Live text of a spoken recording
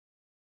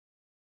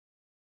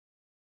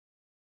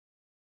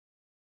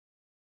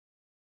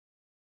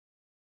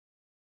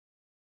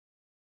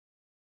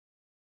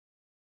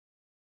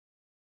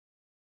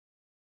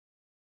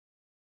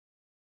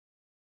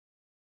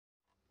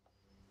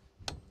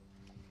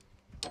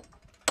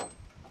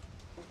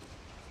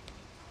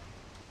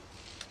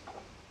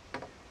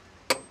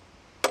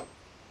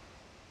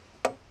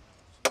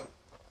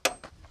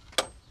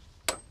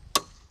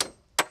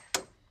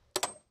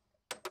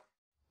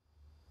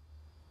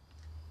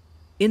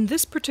In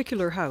this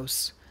particular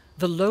house,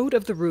 the load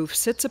of the roof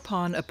sits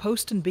upon a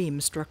post and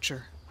beam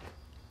structure.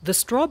 The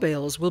straw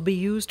bales will be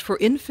used for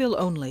infill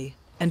only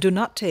and do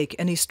not take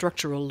any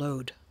structural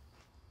load.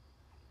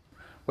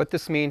 What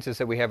this means is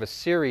that we have a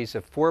series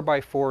of 4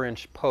 by 4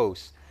 inch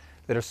posts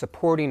that are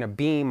supporting a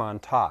beam on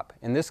top.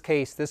 In this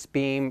case, this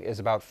beam is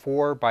about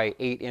 4 by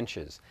 8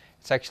 inches.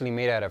 It's actually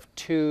made out of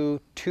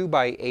two 2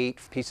 by 8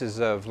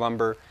 pieces of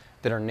lumber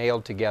that are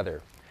nailed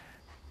together.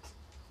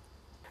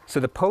 So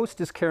the post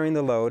is carrying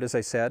the load, as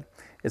I said.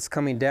 It's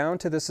coming down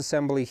to this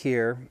assembly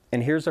here,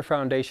 and here's our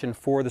foundation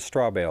for the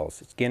straw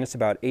bales. Again, it's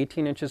about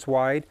 18 inches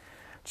wide.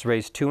 It's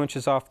raised 2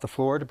 inches off the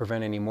floor to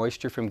prevent any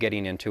moisture from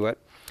getting into it.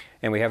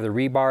 And we have the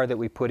rebar that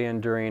we put in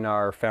during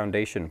our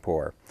foundation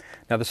pour.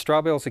 Now the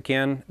straw bales,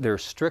 again, they're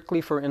strictly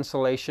for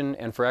insulation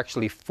and for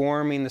actually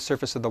forming the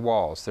surface of the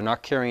walls. They're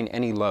not carrying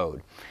any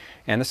load.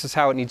 And this is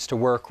how it needs to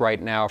work right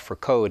now for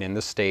code in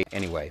this state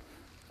anyway.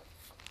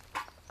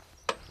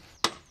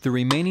 The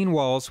remaining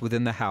walls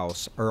within the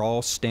house are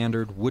all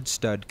standard wood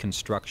stud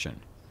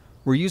construction.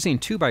 We're using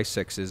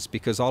 2x6s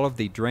because all of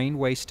the drain,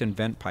 waste, and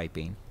vent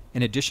piping,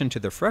 in addition to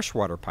the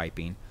freshwater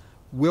piping,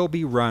 will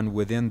be run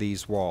within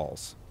these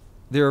walls.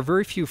 There are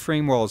very few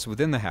frame walls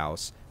within the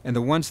house, and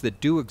the ones that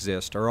do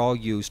exist are all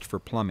used for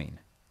plumbing.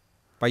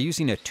 By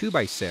using a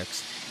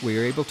 2x6, we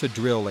are able to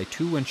drill a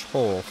 2-inch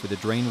hole for the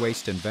drain,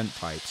 waste, and vent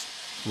pipes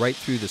right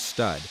through the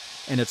stud,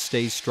 and it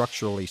stays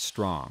structurally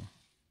strong.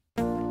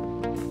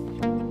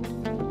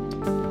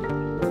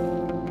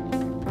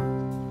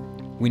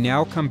 We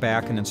now come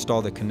back and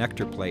install the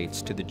connector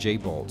plates to the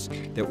J-bolts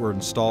that were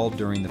installed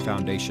during the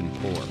foundation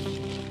pour.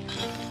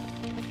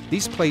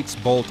 These plates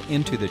bolt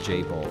into the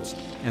J-bolts,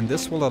 and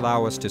this will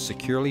allow us to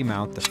securely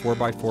mount the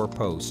 4x4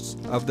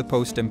 posts of the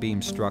post and beam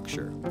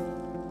structure.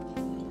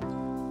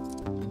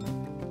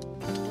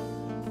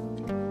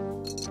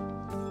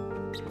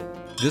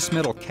 This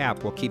metal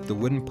cap will keep the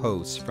wooden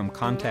posts from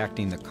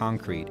contacting the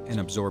concrete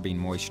and absorbing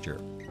moisture.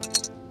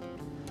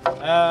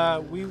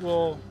 We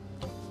will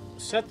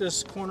set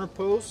this corner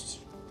post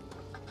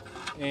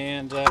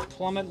and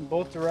plumb it in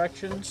both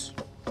directions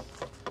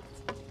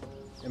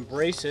and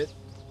brace it,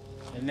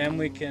 and then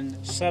we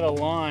can set a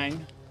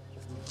line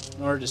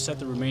in order to set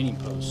the remaining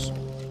posts.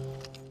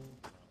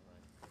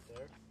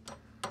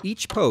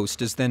 Each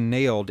post is then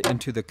nailed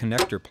into the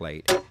connector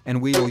plate,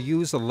 and we will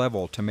use a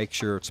level to make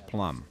sure it's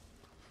plumb.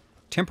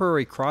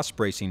 Temporary cross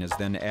bracing is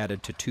then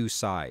added to 2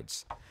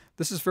 sides.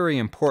 This is very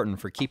important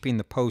for keeping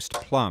the post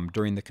plumb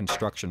during the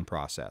construction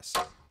process.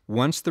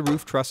 Once the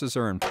roof trusses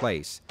are in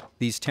place,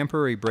 these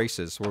temporary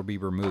braces will be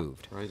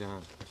removed. Right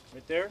on.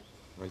 Right there?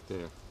 Right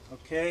there.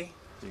 Okay.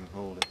 You can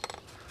hold it.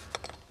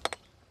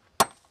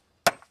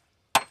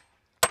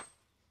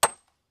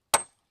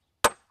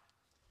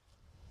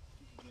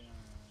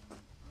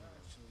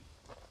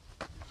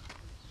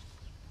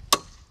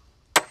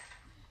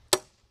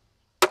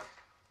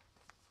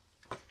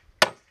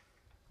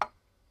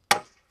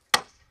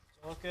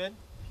 All good?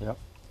 Yep.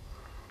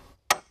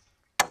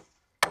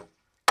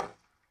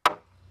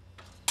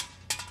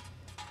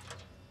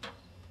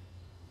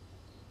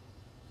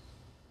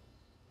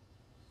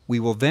 We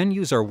will then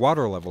use our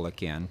water level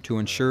again to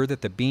ensure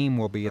that the beam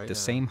will be at the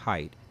same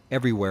height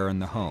everywhere in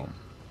the home.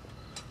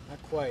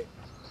 Not quite.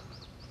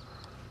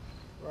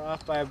 We're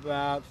off by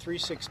about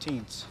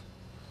 3/16.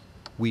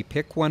 We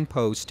pick one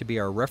post to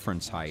be our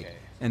reference height,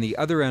 and the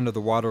other end of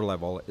the water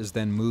level is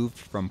then moved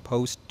from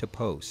post to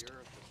post,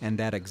 and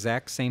that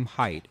exact same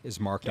height is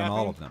marked on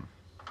all of them.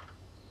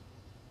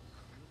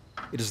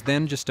 It is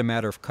then just a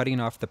matter of cutting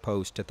off the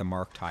post at the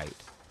marked height.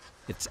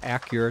 It's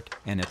accurate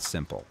and it's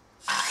simple.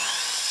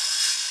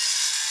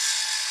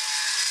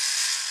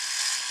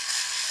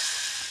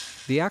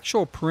 The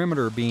actual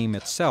perimeter beam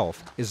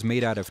itself is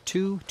made out of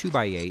 2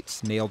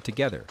 2x8s nailed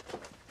together,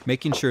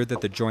 making sure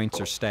that the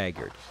joints are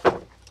staggered.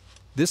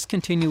 This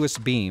continuous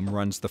beam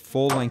runs the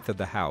full length of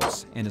the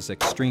house and is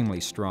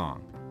extremely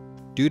strong.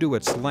 Due to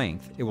its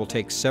length, it will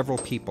take several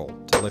people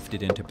to lift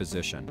it into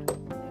position.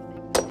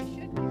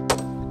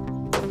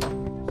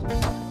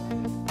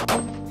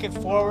 Get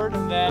forward,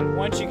 and then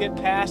once you get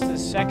past the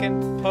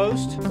second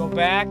post, go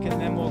back, and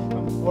then we'll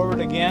come forward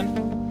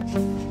again.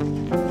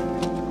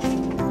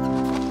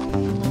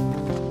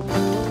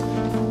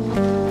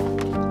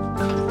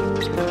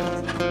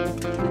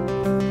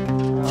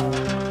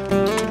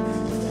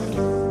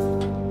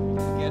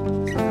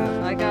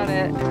 I got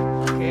it.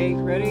 Okay,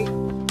 ready?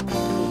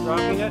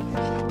 Dropping it.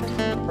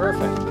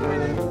 Perfect.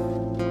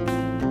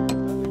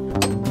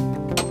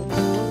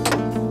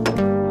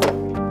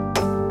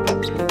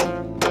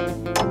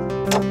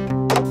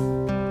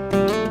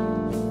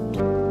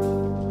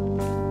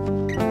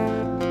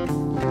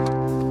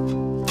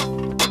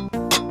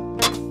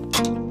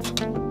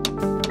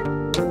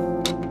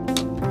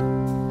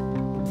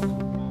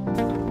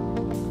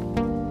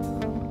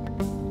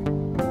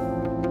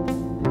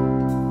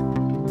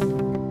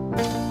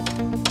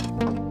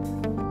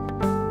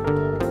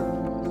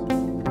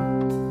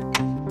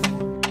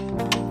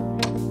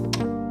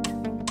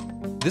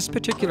 This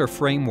particular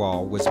frame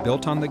wall was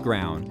built on the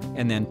ground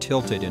and then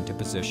tilted into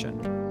position.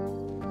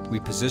 We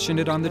position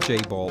it on the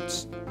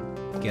J-bolts,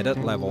 get it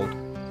leveled,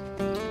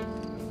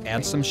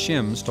 add some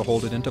shims to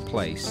hold it into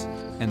place,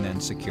 and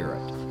then secure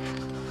it.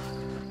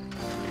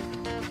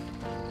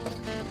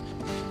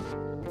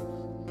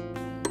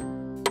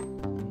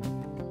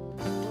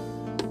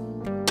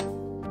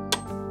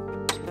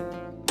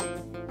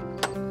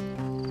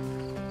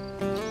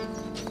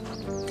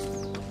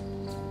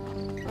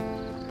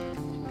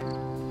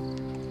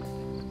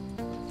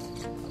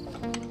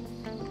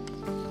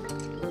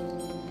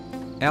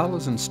 Al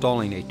is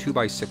installing a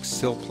 2x6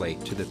 sill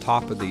plate to the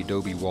top of the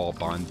adobe wall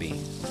bond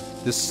beam.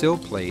 This sill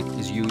plate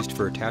is used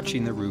for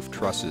attaching the roof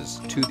trusses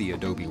to the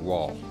adobe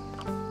wall.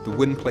 The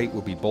wooden plate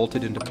will be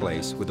bolted into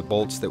place with the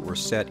bolts that were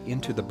set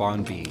into the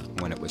bond beam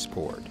when it was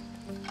poured.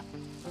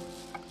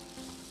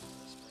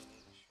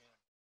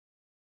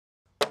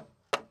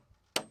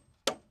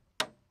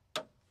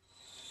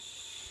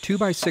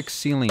 Two-by-6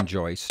 ceiling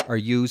joists are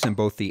used in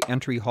both the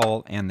entry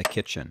hall and the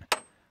kitchen.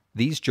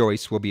 These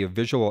joists will be a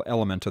visual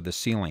element of the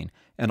ceiling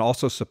and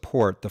also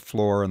support the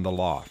floor and the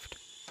loft.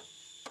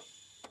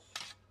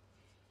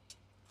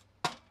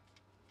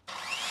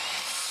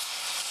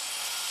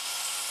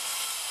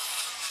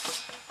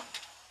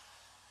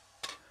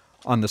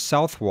 On the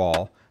south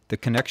wall, the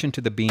connection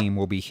to the beam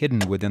will be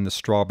hidden within the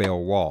straw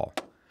bale wall.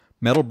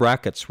 Metal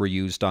brackets were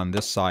used on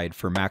this side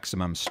for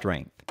maximum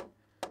strength.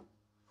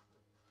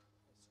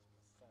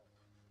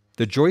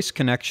 The joist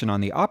connection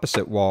on the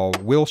opposite wall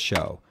will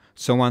show,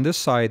 so on this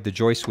side the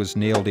joist was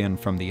nailed in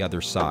from the other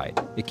side.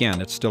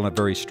 Again, it's still a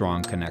very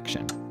strong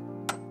connection.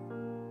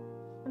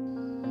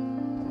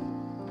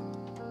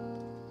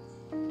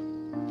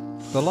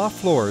 The loft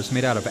floor is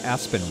made out of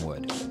aspen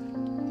wood.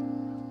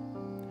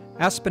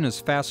 Aspen is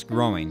fast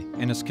growing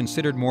and is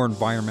considered more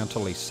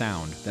environmentally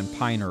sound than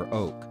pine or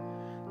oak.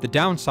 The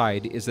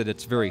downside is that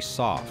it's very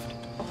soft.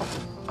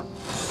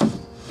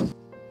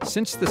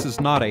 Since this is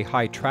not a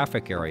high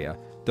traffic area,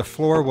 the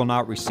floor will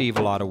not receive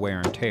a lot of wear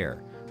and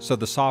tear, so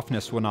the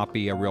softness will not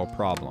be a real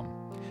problem.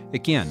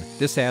 Again,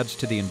 this adds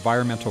to the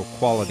environmental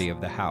quality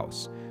of the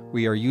house.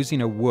 We are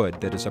using a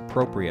wood that is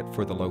appropriate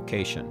for the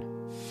location.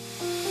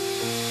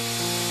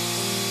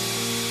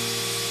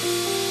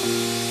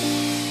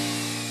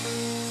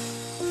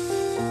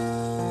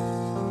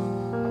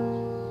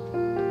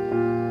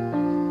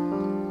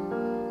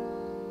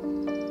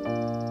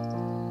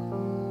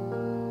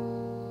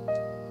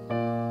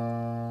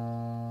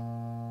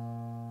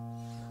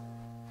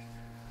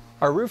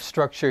 Our roof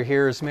structure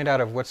here is made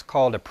out of what's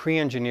called a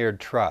pre-engineered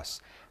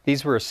truss.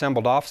 These were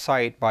assembled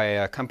off-site by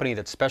a company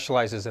that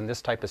specializes in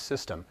this type of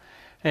system.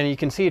 And you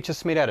can see it's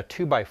just made out of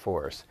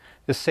 2x4s.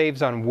 This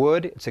saves on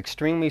wood, it's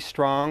extremely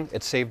strong,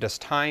 it saved us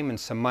time and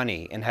some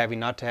money in having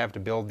not to have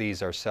to build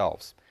these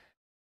ourselves.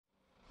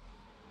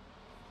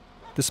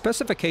 The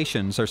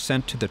specifications are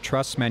sent to the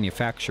truss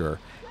manufacturer,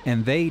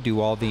 and they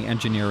do all the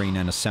engineering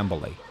and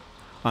assembly.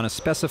 On a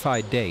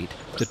specified date,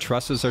 the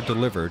trusses are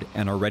delivered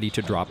and are ready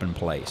to drop in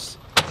place.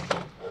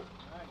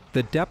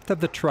 The depth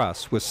of the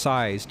truss was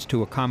sized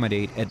to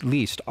accommodate at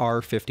least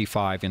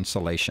R55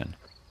 insulation.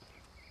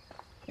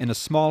 In a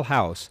small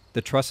house,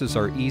 the trusses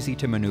are easy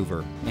to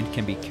maneuver and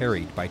can be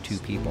carried by 2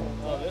 people.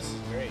 Oh, this is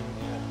great.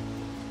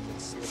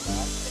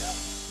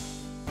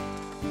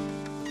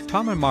 Yeah.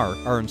 Tom and Mark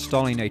are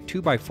installing a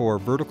 2x4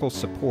 vertical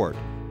support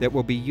that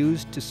will be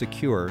used to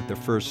secure the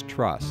first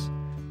truss.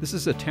 This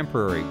is a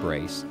temporary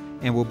brace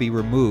and will be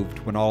removed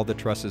when all the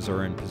trusses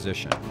are in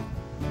position.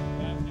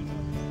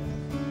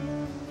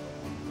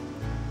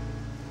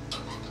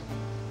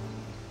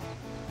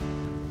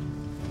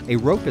 A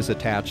rope is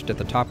attached at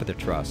the top of the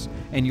truss,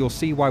 and you'll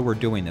see why we're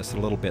doing this a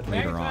little bit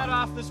later on. Take that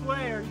off this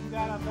way, or you can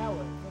get off that way.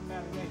 Doesn't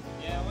matter to me.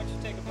 Yeah, why don't you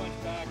take a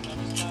bunch back and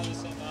I'll just tie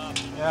this end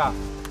off. Yeah.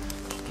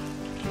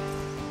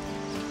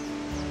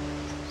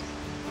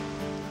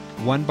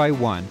 One by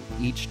one,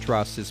 each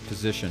truss is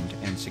positioned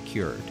and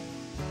secured.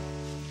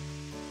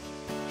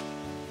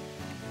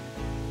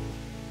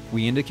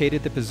 We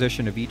indicated the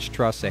position of each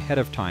truss ahead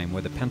of time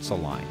with a pencil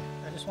line.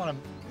 I just want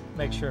to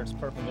make sure it's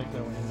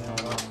perpendicular when you nail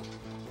it up.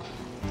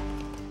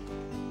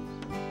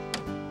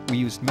 We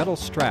used metal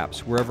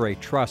straps wherever a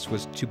truss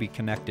was to be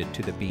connected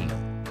to the beam.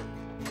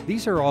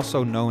 These are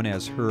also known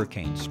as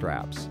hurricane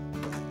straps.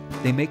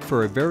 They make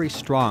for a very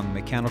strong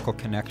mechanical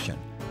connection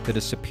that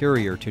is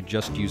superior to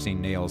just using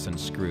nails and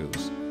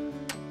screws.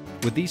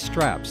 With these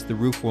straps, the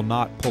roof will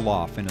not pull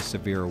off in a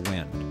severe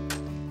wind.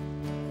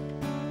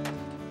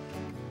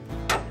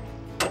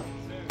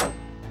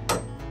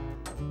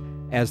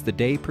 As the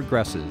day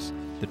progresses,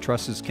 the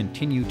trusses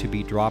continue to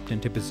be dropped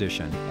into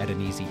position at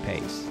an easy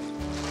pace.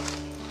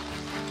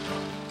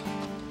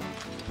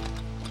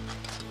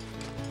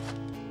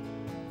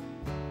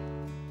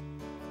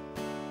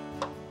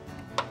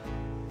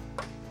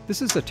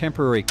 This is a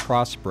temporary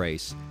cross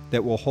brace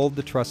that will hold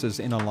the trusses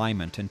in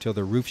alignment until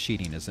the roof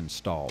sheeting is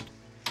installed.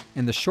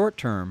 In the short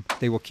term,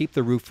 they will keep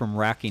the roof from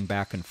racking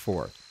back and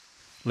forth.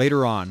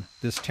 Later on,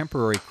 this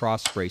temporary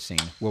cross bracing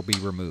will be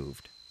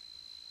removed.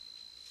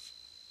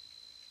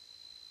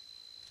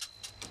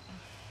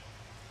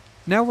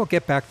 Now we'll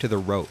get back to the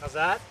rope. How's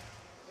that?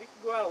 It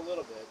can go out a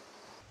little bit.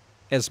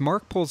 As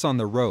Mark pulls on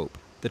the rope,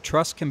 the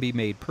truss can be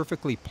made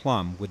perfectly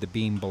plumb with the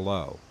beam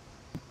below.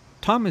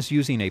 Tom is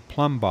using a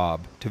plumb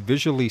bob to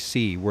visually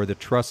see where the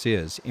truss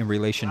is in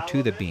relation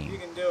to the beam. You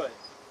can do it.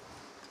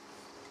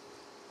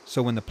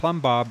 So when the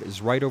plumb bob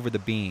is right over the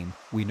beam,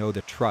 we know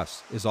the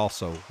truss is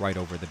also right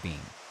over the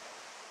beam.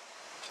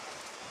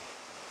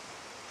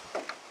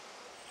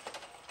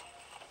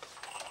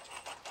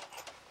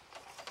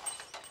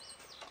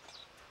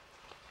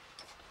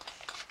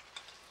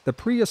 The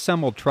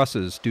pre-assembled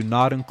trusses do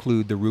not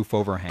include the roof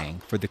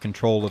overhang for the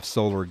control of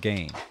solar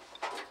gain.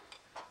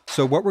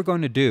 So what we're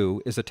going to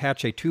do is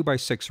attach a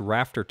 2x6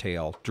 rafter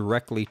tail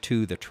directly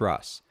to the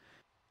truss.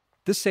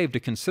 This saved a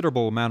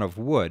considerable amount of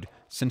wood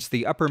since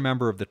the upper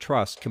member of the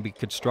truss can be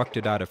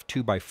constructed out of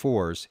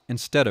 2x4s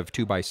instead of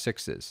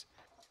 2x6s.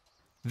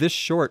 This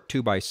short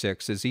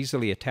 2x6 is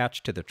easily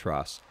attached to the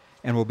truss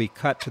and will be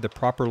cut to the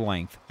proper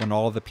length when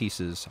all the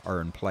pieces are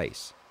in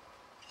place.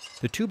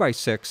 The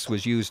 2x6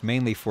 was used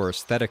mainly for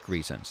aesthetic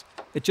reasons.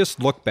 It just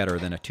looked better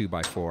than a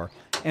 2x4,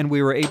 and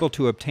we were able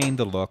to obtain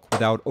the look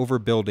without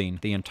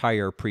overbuilding the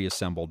entire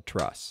pre-assembled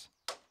truss.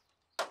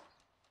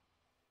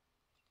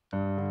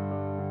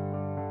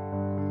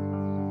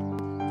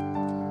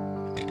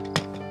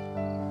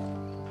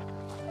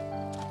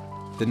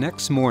 The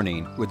next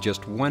morning, with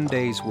just one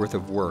day's worth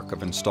of work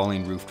of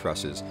installing roof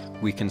trusses,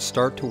 we can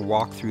start to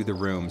walk through the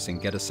rooms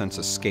and get a sense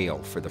of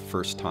scale for the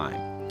first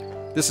time.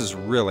 This is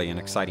really an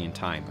exciting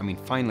time. I mean,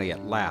 finally,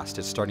 at last,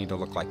 it's starting to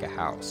look like a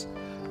house.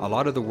 A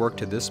lot of the work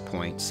to this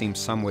point seems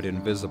somewhat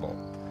invisible.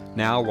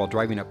 Now, while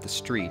driving up the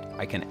street,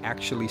 I can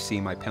actually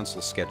see my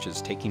pencil sketches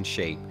taking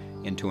shape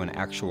into an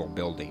actual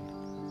building.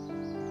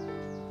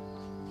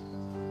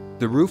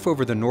 The roof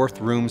over the north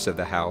rooms of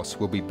the house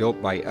will be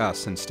built by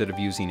us instead of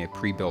using a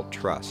pre-built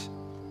truss.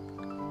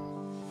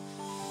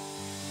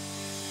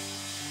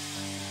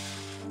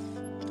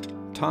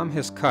 Tom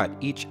has cut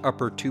each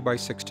upper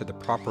 2x6 to the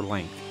proper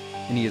length,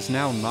 and he is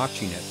now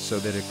notching it so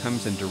that it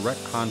comes in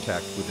direct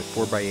contact with the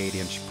 4x8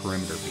 inch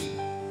perimeter beam.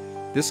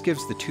 This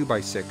gives the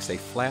 2x6 a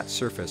flat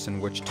surface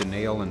in which to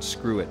nail and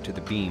screw it to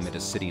the beam it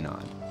is sitting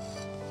on.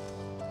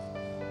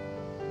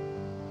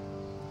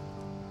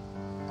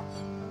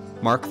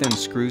 Mark then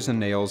screws and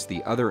nails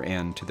the other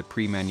end to the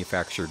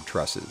pre-manufactured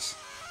trusses,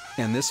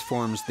 and this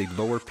forms the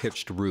lower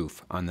pitched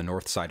roof on the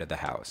north side of the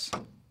house.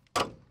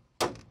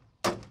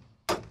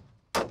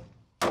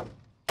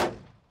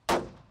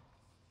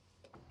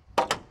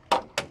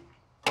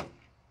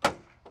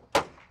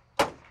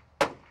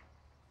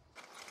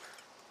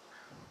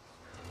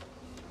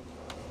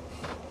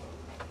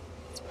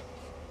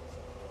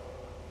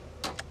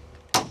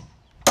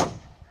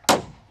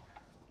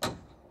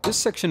 This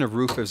section of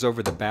roof is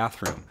over the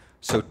bathroom,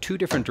 so two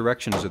different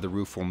directions of the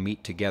roof will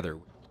meet together.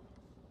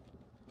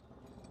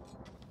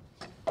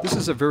 This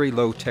is a very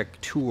low-tech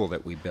tool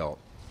that we built.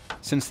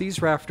 Since these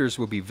rafters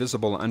will be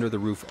visible under the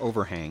roof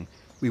overhang,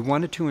 we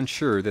wanted to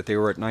ensure that they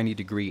were at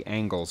 90-degree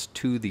angles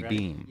to the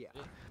beam.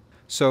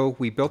 So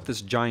we built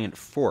this giant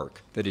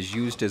fork that is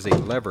used as a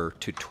lever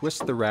to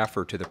twist the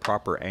rafter to the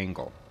proper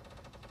angle.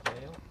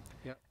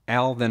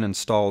 Al then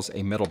installs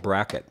a metal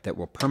bracket that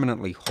will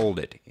permanently hold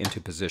it into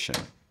position.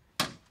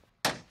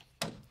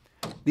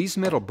 These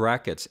metal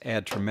brackets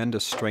add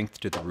tremendous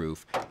strength to the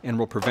roof and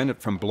will prevent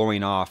it from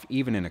blowing off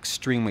even in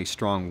extremely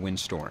strong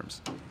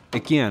windstorms.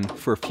 Again,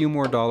 for a few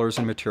more dollars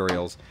in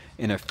materials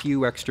and a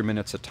few extra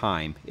minutes of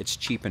time, it's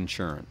cheap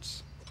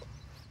insurance.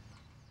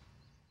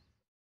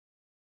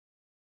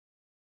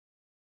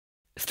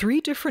 Three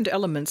different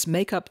elements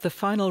make up the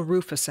final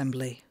roof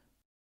assembly.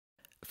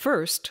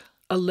 First,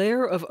 a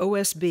layer of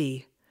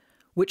OSB,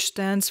 which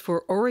stands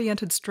for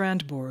Oriented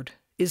Strand Board,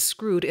 is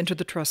screwed into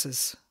the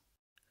trusses.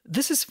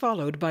 This is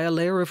followed by a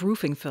layer of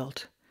roofing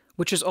felt,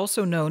 which is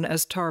also known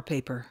as tar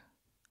paper.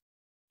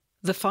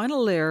 The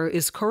final layer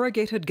is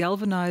corrugated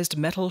galvanized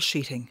metal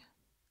sheeting.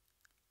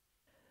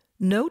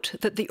 Note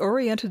that the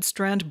oriented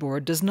strand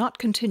board does not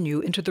continue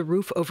into the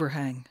roof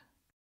overhang.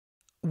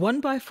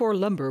 1x4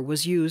 lumber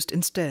was used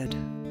instead.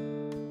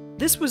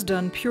 This was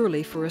done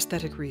purely for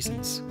aesthetic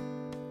reasons.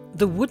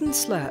 The wooden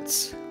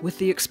slats, with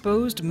the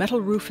exposed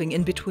metal roofing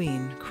in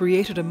between,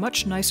 created a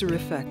much nicer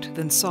effect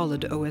than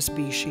solid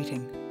OSB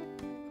sheeting.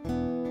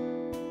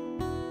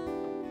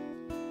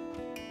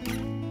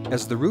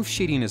 As the roof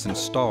sheeting is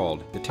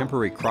installed, the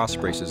temporary cross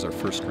braces are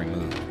first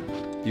removed.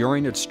 The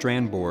oriented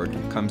strand board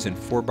comes in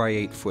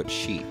 4x8 foot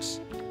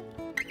sheets.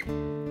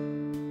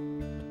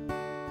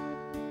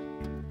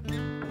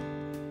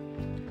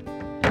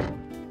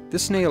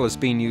 This nail is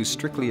being used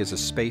strictly as a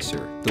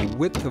spacer. The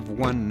width of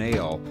one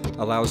nail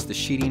allows the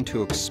sheeting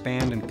to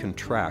expand and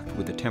contract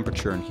with the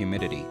temperature and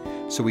humidity,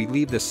 so we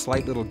leave this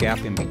slight little gap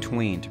in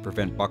between to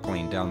prevent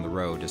buckling down the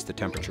road as the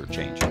temperature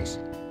changes.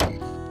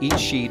 Each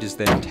sheet is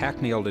then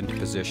tack nailed into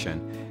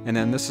position, and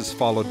then this is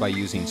followed by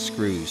using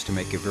screws to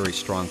make a very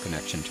strong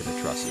connection to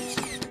the trusses.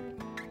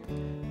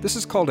 This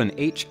is called an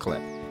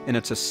H-clip, and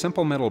it's a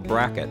simple metal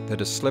bracket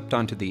that is slipped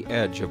onto the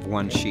edge of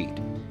one sheet.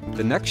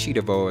 The next sheet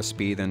of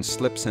OSB then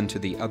slips into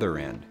the other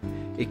end.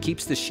 It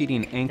keeps the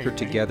sheeting anchored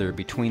together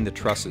between the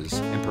trusses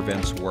and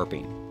prevents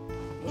warping.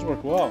 Those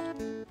work well.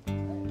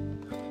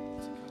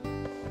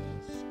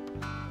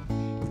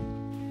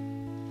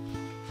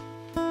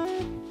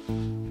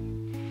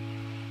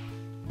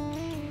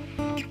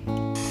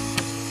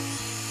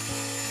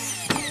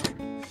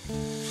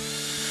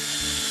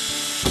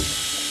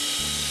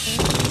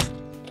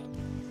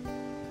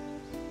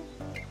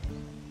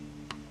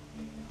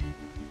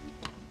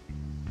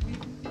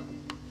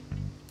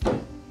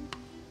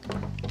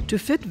 To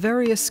fit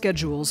various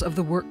schedules of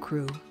the work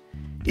crew,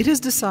 it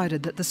is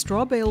decided that the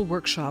straw bale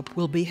workshop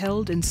will be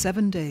held in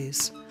 7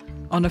 days,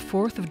 on a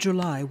 4th of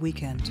July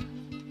weekend.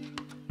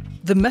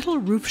 The metal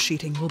roof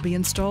sheeting will be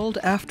installed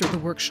after the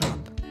workshop,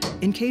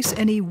 in case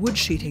any wood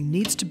sheeting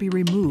needs to be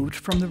removed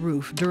from the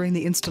roof during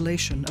the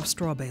installation of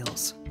straw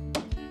bales.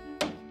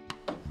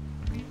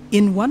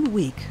 In 1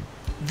 week,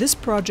 this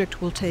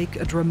project will take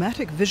a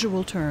dramatic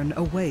visual turn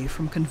away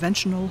from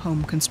conventional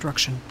home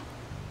construction.